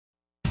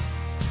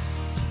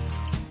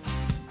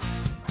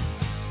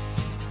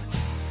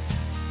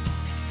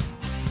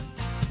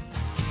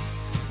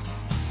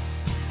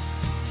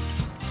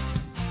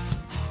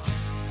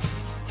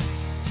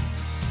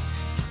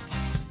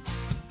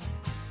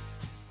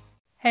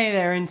Hey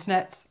there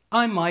internets,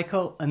 I'm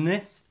Michael and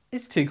this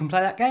is Toucan Play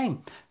That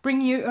Game,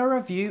 bringing you a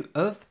review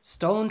of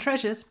Stolen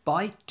Treasures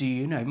by Do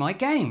You Know My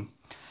Game?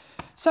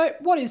 So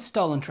what is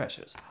Stolen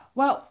Treasures?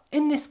 Well,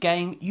 in this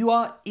game you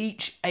are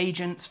each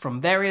agents from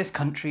various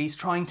countries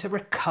trying to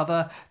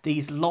recover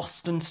these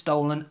lost and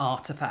stolen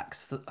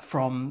artefacts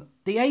from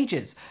the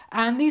ages.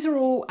 And these are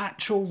all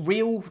actual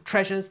real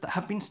treasures that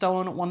have been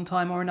stolen at one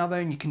time or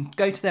another, and you can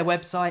go to their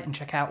website and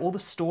check out all the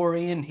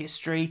story and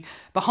history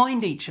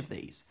behind each of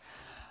these.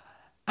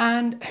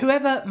 And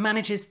whoever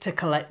manages to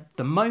collect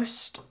the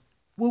most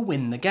will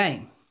win the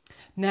game.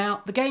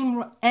 Now, the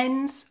game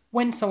ends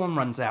when someone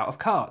runs out of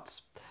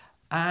cards.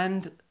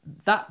 And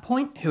that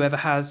point, whoever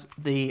has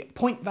the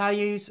point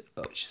values,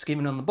 which is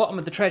given on the bottom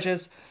of the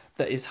treasures,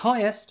 that is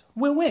highest,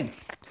 will win.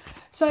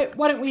 So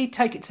why don't we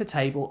take it to the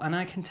table and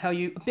I can tell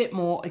you a bit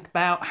more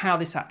about how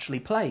this actually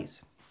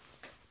plays.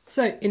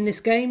 So in this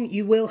game,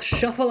 you will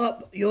shuffle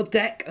up your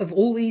deck of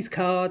all these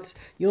cards.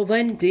 You'll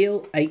then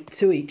deal 8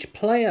 to each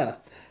player.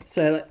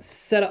 So let's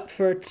set up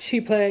for a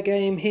 2-player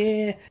game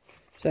here.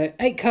 So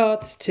 8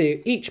 cards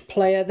to each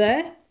player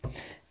there.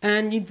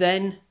 And you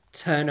then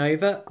turn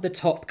over the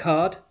top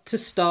card to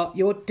start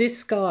your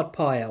discard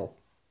pile.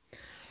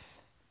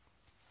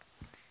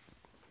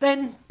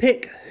 Then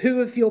pick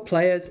who of your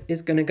players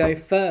is going to go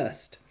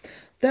first.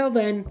 They'll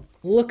then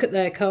look at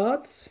their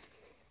cards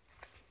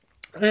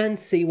and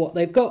see what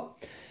they've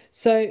got.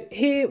 So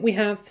here we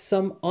have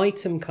some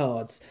item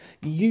cards.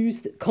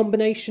 Use the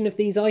combination of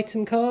these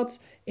item cards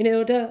in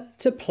order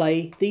to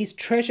play these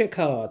treasure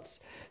cards.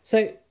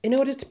 So in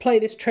order to play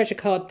this treasure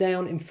card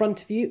down in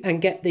front of you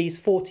and get these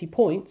 40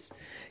 points,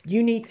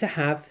 you need to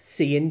have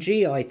C and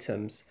G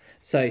items.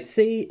 So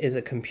C is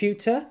a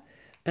computer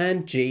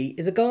and G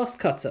is a glass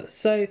cutter.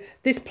 So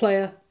this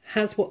player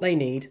has what they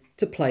need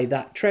to play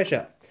that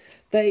treasure.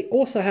 They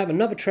also have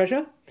another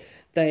treasure.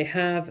 They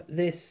have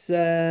this,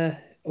 I'm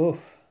not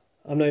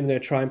even going to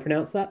try and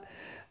pronounce that,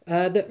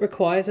 that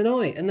requires an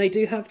eye, and they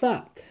do have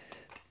that.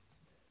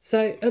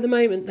 So at the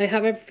moment they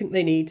have everything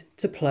they need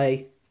to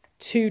play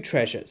 2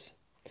 treasures.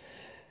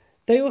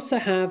 They also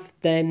have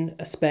then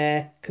a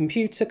spare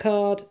computer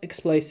card,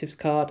 explosives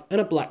card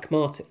and a black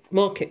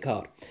market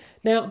card.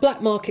 Now a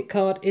black market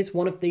card is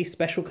one of the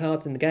special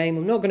cards in the game.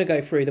 I'm not going to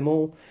go through them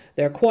all.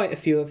 There are quite a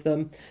few of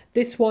them.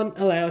 This one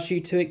allows you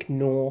to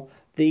ignore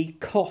the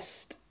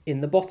cost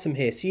in the bottom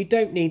here. So you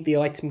don't need the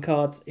item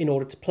cards in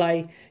order to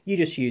play. You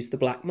just use the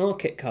black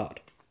market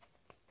card.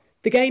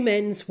 The game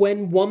ends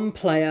when one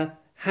player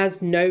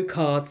has no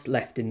cards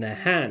left in their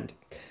hand.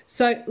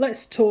 So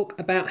let's talk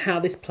about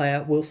how this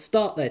player will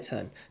start their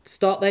turn. To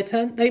start their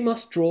turn, they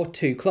must draw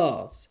 2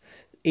 cards,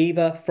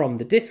 either from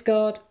the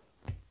discard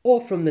or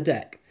from the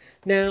deck.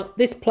 Now,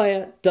 this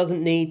player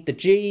doesn't need the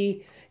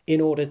G in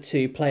order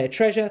to play a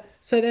treasure,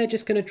 so they're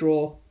just going to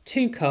draw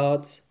 2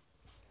 cards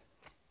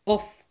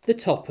off the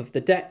top of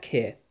the deck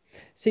here.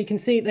 So you can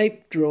see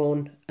they've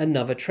drawn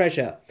another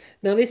treasure.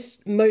 Now this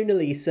Mona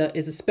Lisa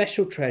is a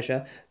special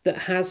treasure that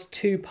has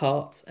 2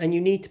 parts and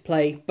you need to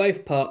play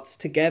both parts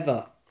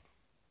together.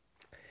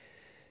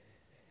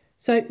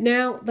 So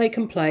now they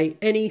can play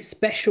any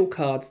special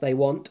cards they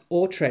want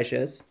or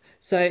treasures.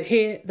 So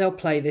here they'll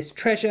play this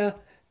treasure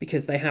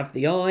because they have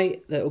the eye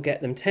that will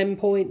get them 10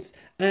 points,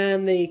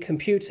 and the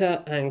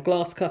computer and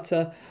glass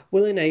cutter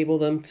will enable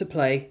them to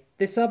play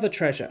this other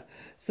treasure.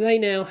 So they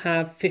now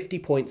have 50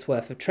 points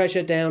worth of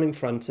treasure down in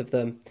front of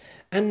them,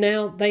 and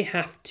now they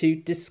have to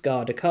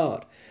discard a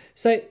card.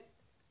 So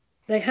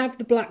they have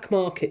the black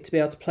market to be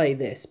able to play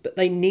this, but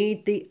they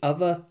need the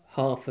other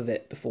half of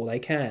it before they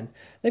can.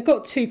 They've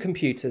got 2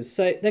 computers,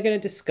 so they're going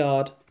to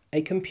discard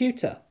a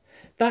computer.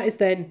 That is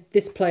then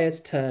this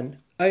player's turn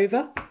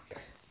over,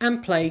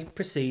 and play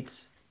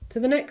proceeds to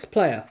the next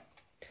player.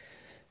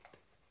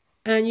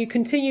 And you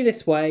continue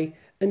this way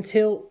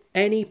until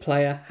any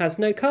player has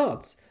no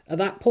cards. At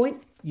that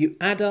point, you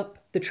add up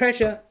the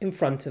treasure in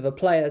front of a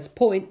player's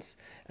points,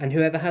 and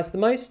whoever has the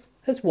most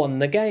has won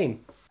the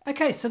game.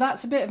 Okay, so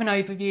that's a bit of an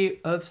overview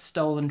of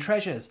Stolen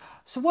Treasures.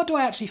 So what do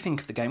I actually think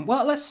of the game?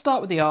 Well, let's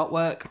start with the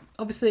artwork.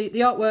 Obviously,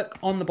 the artwork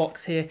on the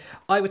box here,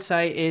 I would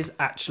say, is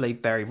actually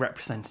very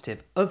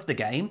representative of the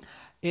game.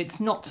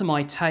 It's not to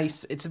my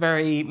taste. It's a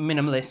very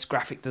minimalist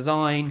graphic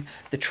design.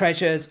 The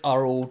treasures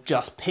are all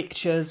just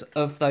pictures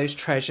of those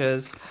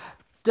treasures.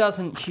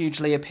 Doesn't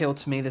hugely appeal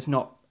to me. There's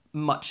not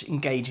much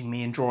engaging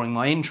me and drawing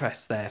my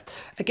interest there.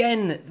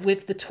 Again,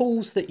 with the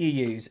tools that you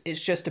use, it's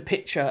just a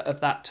picture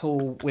of that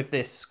tool with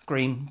this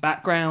green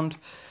background.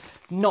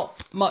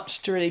 Not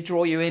much to really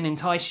draw you in,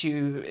 entice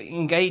you,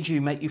 engage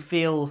you, make you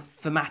feel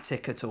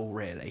thematic at all,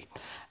 really.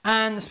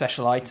 And the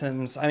special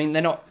items, I mean,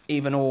 they're not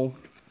even all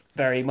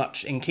very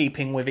much in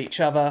keeping with each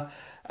other.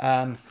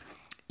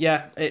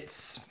 Yeah,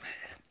 it's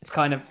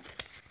kind of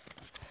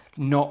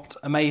not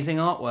amazing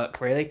artwork,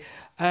 really.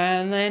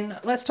 And then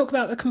let's talk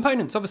about the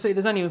components. Obviously,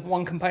 there's only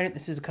one component.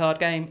 This is a card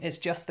game. It's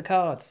just the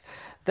cards.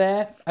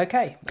 They're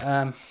okay.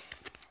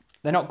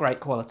 They're not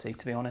great quality,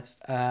 to be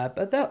honest,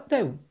 but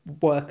they'll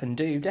work and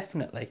do,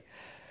 definitely.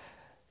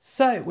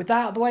 So with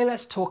that out of the way,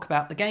 let's talk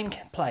about the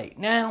gameplay.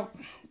 Now,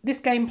 this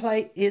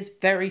gameplay is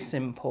very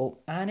simple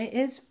and it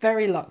is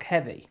very luck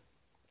heavy.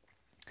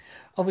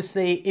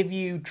 Obviously, if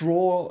you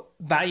draw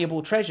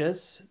valuable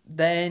treasures,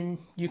 then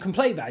you can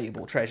play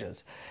valuable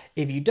treasures.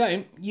 If you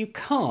don't, you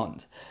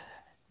can't.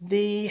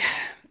 The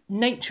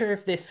nature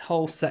of this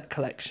whole set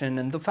collection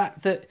and the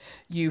fact that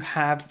you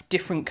have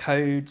different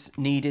codes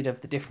needed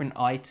of the different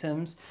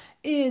items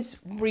is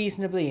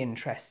reasonably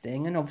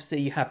interesting. And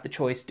obviously you have the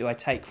choice, do I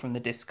take from the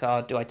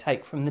discard, do I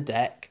take from the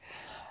deck?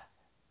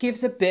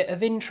 Gives a bit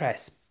of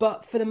interest,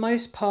 but for the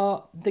most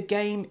part, the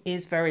game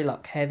is very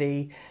luck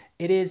heavy.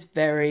 It is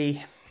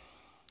very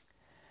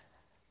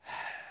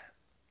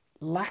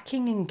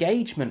lacking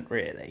engagement,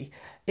 really.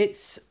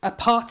 It's a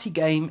party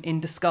game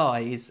in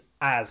disguise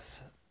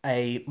as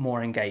a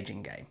more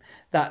engaging game.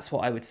 That's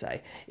what I would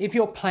say. If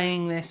you're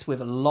playing this with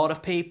a lot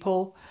of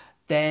people,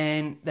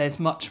 then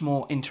there's much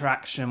more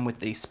interaction with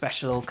these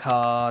special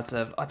cards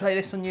of I play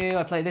this on you,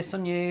 I play this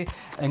on you,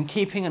 and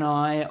keeping an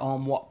eye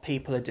on what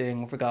people are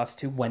doing with regards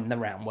to when the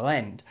round will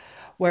end.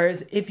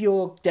 Whereas if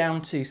you're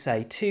down to,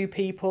 say, 2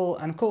 people,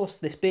 and of course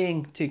this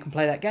being 2 can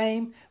play that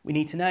game, we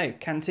need to know,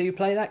 can 2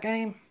 play that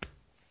game?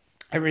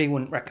 I really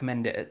wouldn't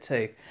recommend it at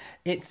 2.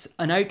 It's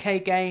an okay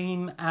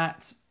game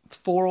at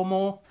 4 or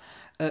more.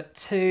 At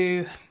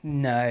 2,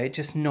 no,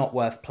 just not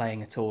worth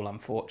playing at all,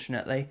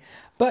 unfortunately.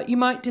 But you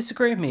might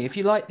disagree with me. If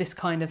you like this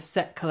kind of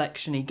set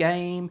collection-y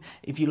game,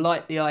 if you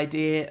like the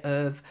idea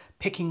of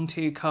picking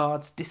 2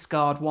 cards,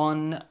 discard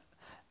 1,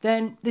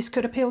 then this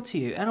could appeal to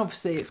you. And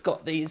obviously it's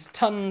got these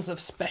tons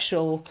of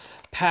special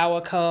power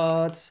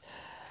cards.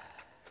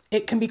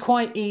 It can be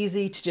quite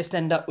easy to just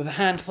end up with a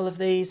handful of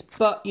these,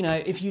 but, you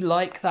know, if you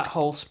like that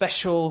whole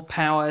special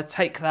power,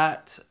 take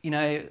that, you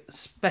know,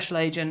 special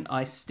agent,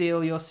 I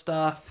steal your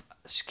stuff,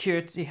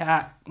 security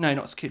hack, no,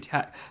 not security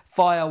hack,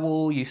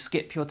 firewall, you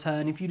skip your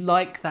turn. If you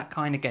like that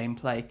kind of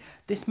gameplay,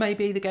 this may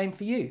be the game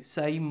for you,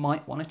 so you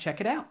might want to check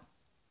it out.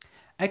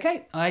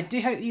 Okay, I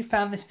do hope that you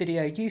found this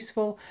video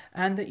useful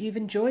and that you've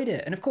enjoyed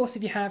it. And of course,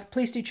 if you have,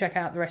 please do check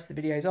out the rest of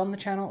the videos on the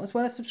channel, as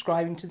well as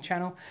subscribing to the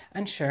channel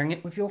and sharing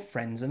it with your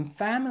friends and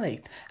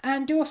family.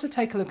 And do also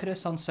take a look at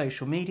us on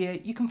social media.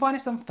 You can find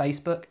us on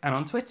Facebook and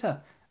on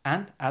Twitter.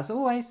 And as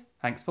always,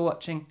 thanks for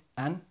watching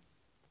and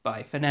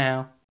bye for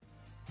now.